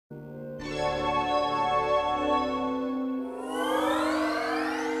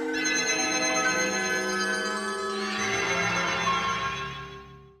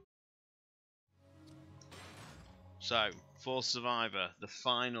So, for Survivor, the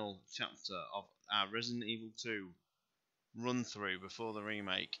final chapter of our Resident Evil 2 run through before the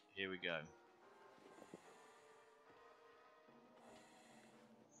remake. Here we go.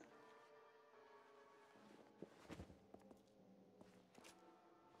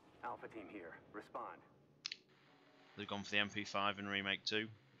 Alpha team here. Respond. They've gone for the MP5 in Remake 2.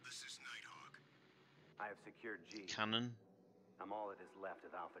 This is Nighthawk. I have secured G. Canon. I'm all that is left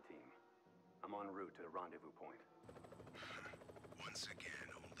of Alpha team. I'm en route to the rendezvous point. Once again,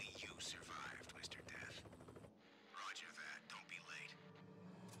 only you survived, Mr. Death. Roger that. Don't be late.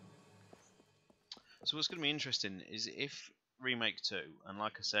 So what's going to be interesting is if Remake 2, and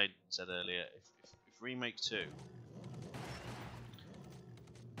like I said earlier, if Remake 2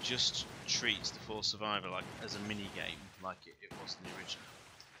 just treats the For Survivor like as a mini game, like it was in the original,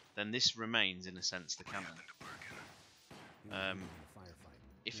 then this remains in a sense the canon.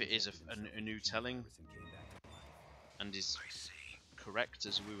 If it is a new telling and is correct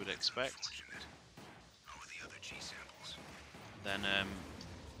as we would expect, then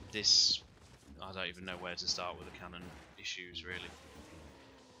this, I don't even know where to start with the canon issues really,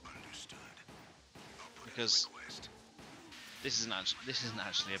 because this isn't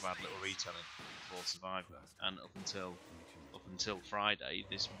actually a bad little retelling for Survivor, and up until Friday,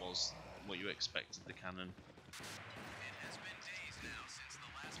 this was what you expected the canon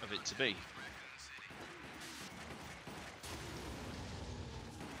of it to be.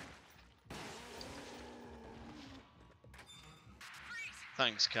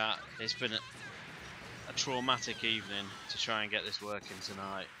 Thanks, Kat. It's been a traumatic evening to try and get this working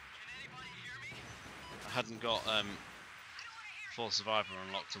tonight. I hadn't got For Survivor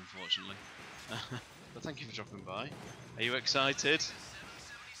unlocked, unfortunately. But thank you for dropping by. Are you excited?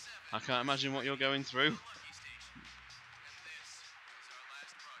 I can't imagine what you're going through.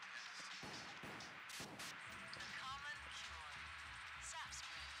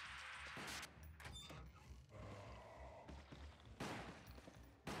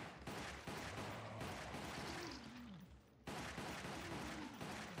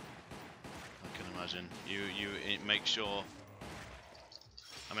 You make sure.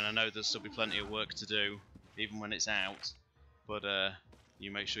 I mean, I know there'll still be plenty of work to do, even when it's out. But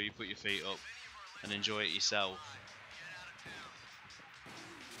you make sure you put your feet up and enjoy it yourself.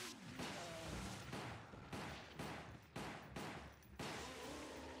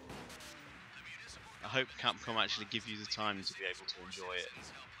 I hope Capcom actually give you the time to be able to enjoy it,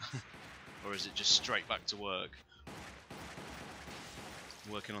 or is it just straight back to work?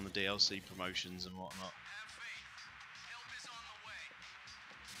 Working on the DLC promotions and whatnot.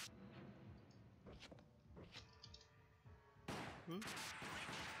 The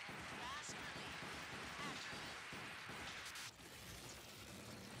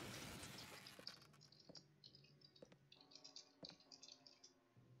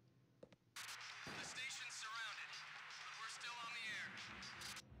station's surrounded, but we're still on the air.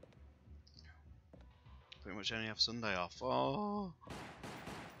 Pretty much only have Sunday off. Oh.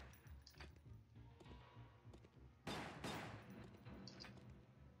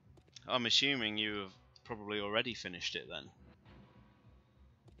 I'm assuming you have probably already finished it then,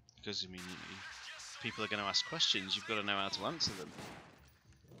 because I mean, people are going to ask questions. You've got to know how to answer them.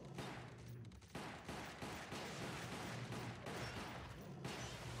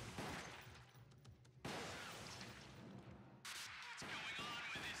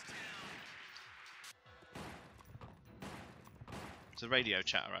 So radio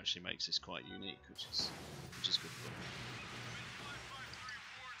chatter actually makes this quite unique, which is good fun.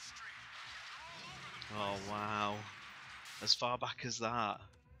 Oh wow, as far back as that.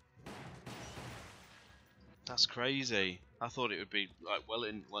 That's crazy. I thought it would be like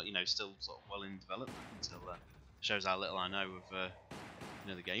still sort of well in development until shows how little I know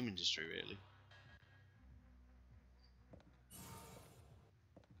of the game industry really.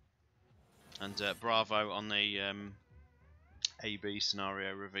 And bravo on the AB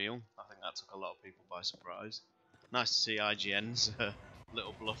scenario reveal. I think that took a lot of people by surprise. Nice to see IGN's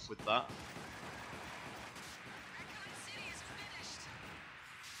little bluff with that.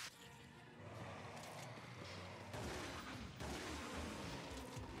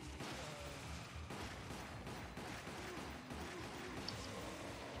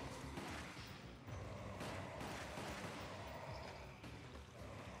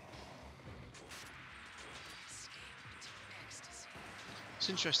 It's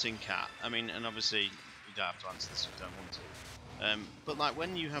interesting, Kat. I mean, and obviously you don't have to answer this if you don't want to. But like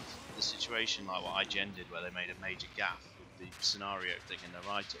when you have the situation like what IGN did, where they made a major gaffe with the scenario thing in their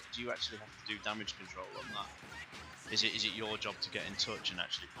write-up, do you actually have to do damage control on that? Is it your job to get in touch and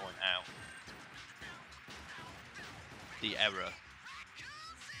actually point out the error.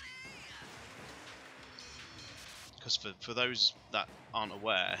 Because for those that aren't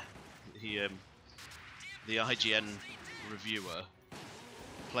aware, the IGN reviewer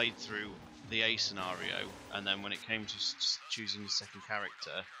played through the A scenario, and then when it came to choosing the second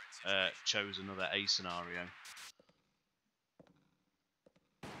character, chose another A scenario.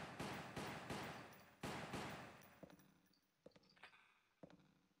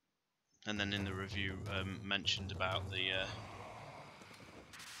 And then in the review mentioned about the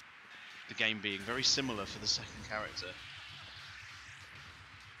game being very similar for the second character.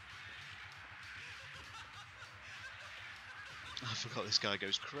 I forgot this guy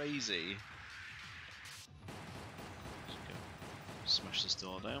goes crazy. Smash this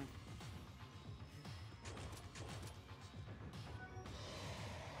door down.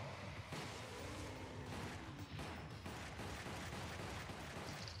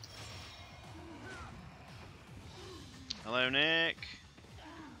 Hello, Nick.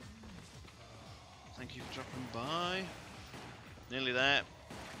 Thank you for dropping by. Nearly there.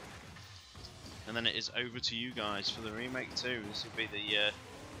 And then it is over to you guys for the Remake 2. This will be the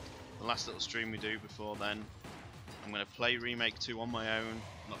last little stream we do before then. I'm going to play Remake 2 on my own.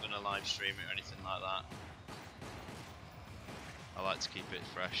 I'm not going to live stream it or anything like that. I like to keep it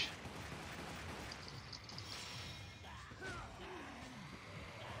fresh.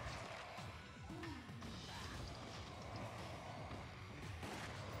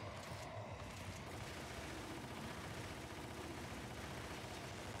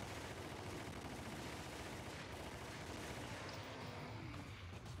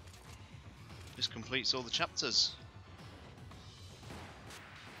 This completes all the chapters.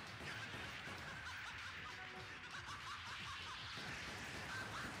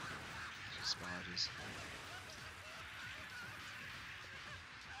 Spiders.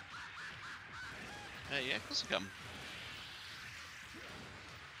 Yeah, of course I can.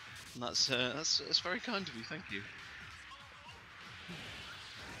 And that's very kind of you. Thank you.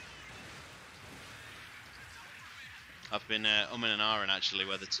 I've been umming and ahhing actually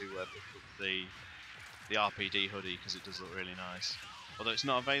whether to pick up the RPD hoodie because it does look really nice. Although it's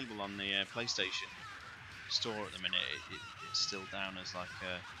not available on the PlayStation store at the minute, it's still down as like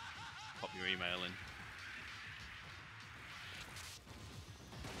pop your email in.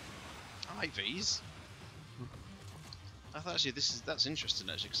 Ivies. I thought actually that's interesting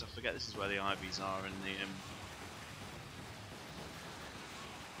actually because I forget this is where the Ivies are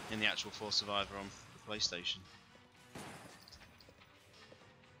in the actual Force Survivor on the PlayStation.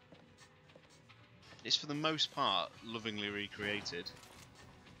 It's for the most part lovingly recreated.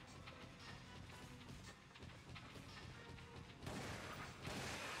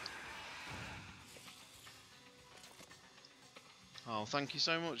 Oh, thank you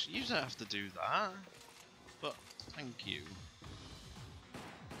so much. You don't have to do that, but thank you.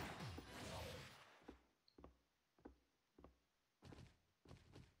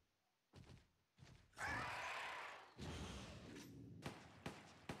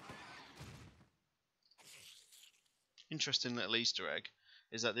 Interesting little Easter egg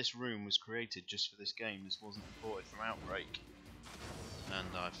is that this room was created just for this game. This wasn't imported from Outbreak, and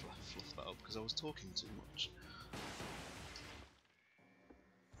I fluffed that up because I was talking too much.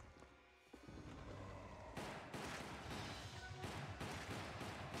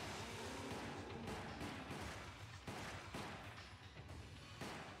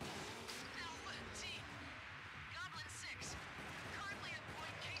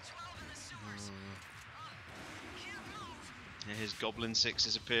 Here's Goblin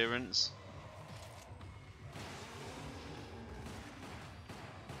 6's appearance.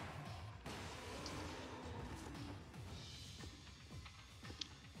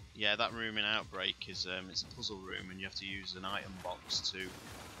 Yeah, that room in Outbreak is it's a puzzle room, and you have to use an item box to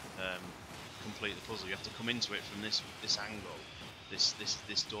complete the puzzle. You have to come into it from this angle,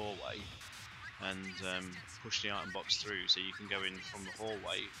 this doorway, and push the item box through, so you can go in from the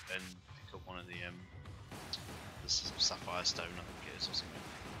hallway and pick up one of the sapphire stone, I think it is, or something.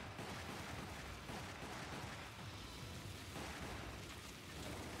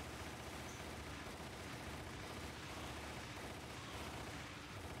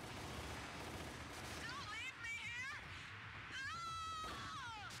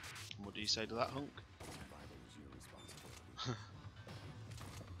 What do you say to that, Hunk?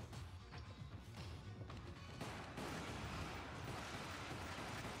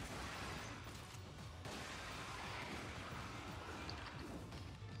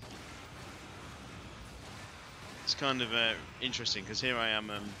 It's kind of interesting because here I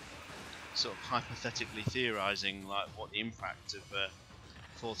am sort of hypothetically theorising like what the impact of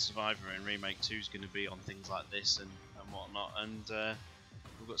Fourth Survivor and Remake 2 is going to be on things like this and and whatnot, and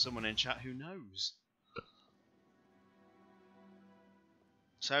we've got someone in chat who knows.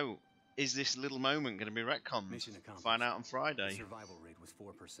 So, is this little moment going to be retconned? Mission accomplished. Find out on The Friday. survival rate was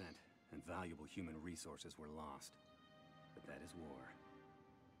 4%, and valuable human resources were lost. But that is war.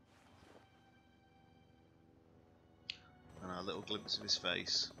 And a little glimpse of his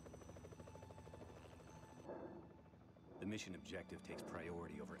face. The mission objective takes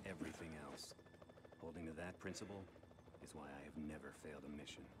priority over everything else. Holding to that principle is why I have never failed a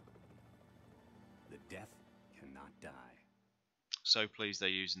mission. The death cannot die. So pleased they're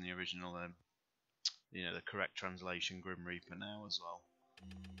using the original, you know, the correct translation Grim Reaper now as well.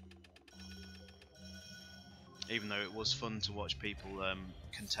 Even though it was fun to watch people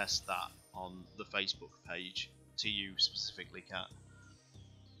contest that on the Facebook page, to you specifically, Kat.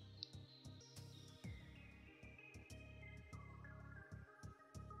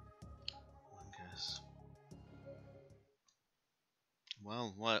 I guess.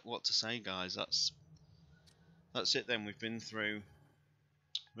 Well, what to say, guys? That's it then. We've been through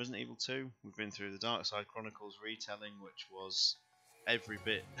Resident Evil 2. We've been through the Dark Side Chronicles retelling, which was every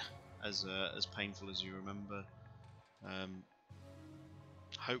bit as painful as you remember.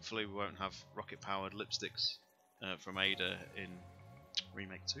 Hopefully we won't have rocket-powered lipsticks from Ada in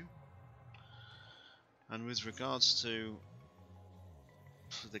Remake 2. And with regards to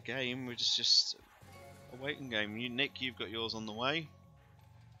the game, we're just a waiting game. Nick, you've got yours on the way.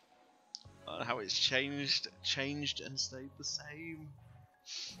 How it's changed and stayed the same.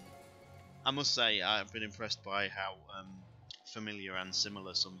 I must say, I've been impressed by how familiar and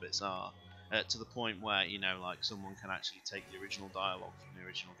similar some bits are, to the point where, you know, like someone can actually take the original dialogue from the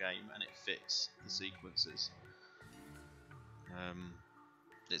original game and it fits the sequences.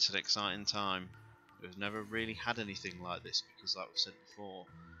 It's an exciting time. We've never really had anything like this because, like we've said before,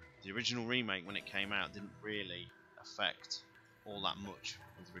 the original remake when it came out didn't really affect all that much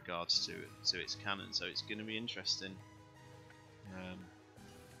with regards to its canon, so it's going to be interesting.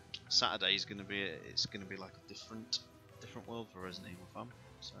 Saturday is going to be like a different world for Resident Evil fam.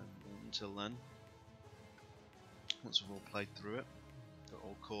 So until then, once we've all played through it, we're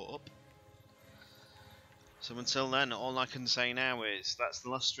all caught up. So until then, all I can say now is that's the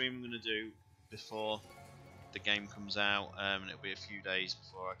last stream I'm going to do before the game comes out, and it'll be a few days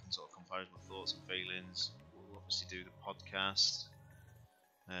before I can sort of compose my thoughts and feelings. We'll obviously do the podcast.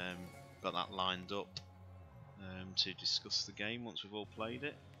 Got that lined up to discuss the game once we've all played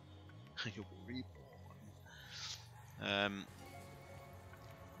it. You'll be reborn.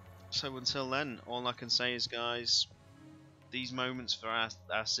 So until then, all I can say is, guys, these moments for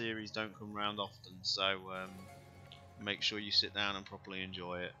our series don't come round often, so make sure you sit down and properly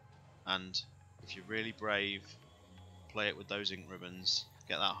enjoy it. And if you're really brave, play it with those ink ribbons,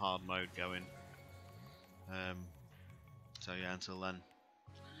 get that hard mode going. So yeah, until then,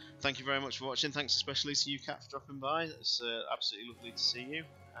 thank you very much for watching. Thanks especially to you, Kat, for dropping by. It's absolutely lovely to see you,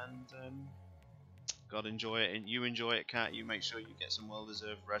 and God, enjoy it, and you enjoy it, Kat. You make sure you get some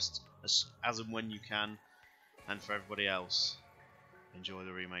well-deserved rest as and when you can, and for everybody else, enjoy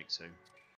the remake too.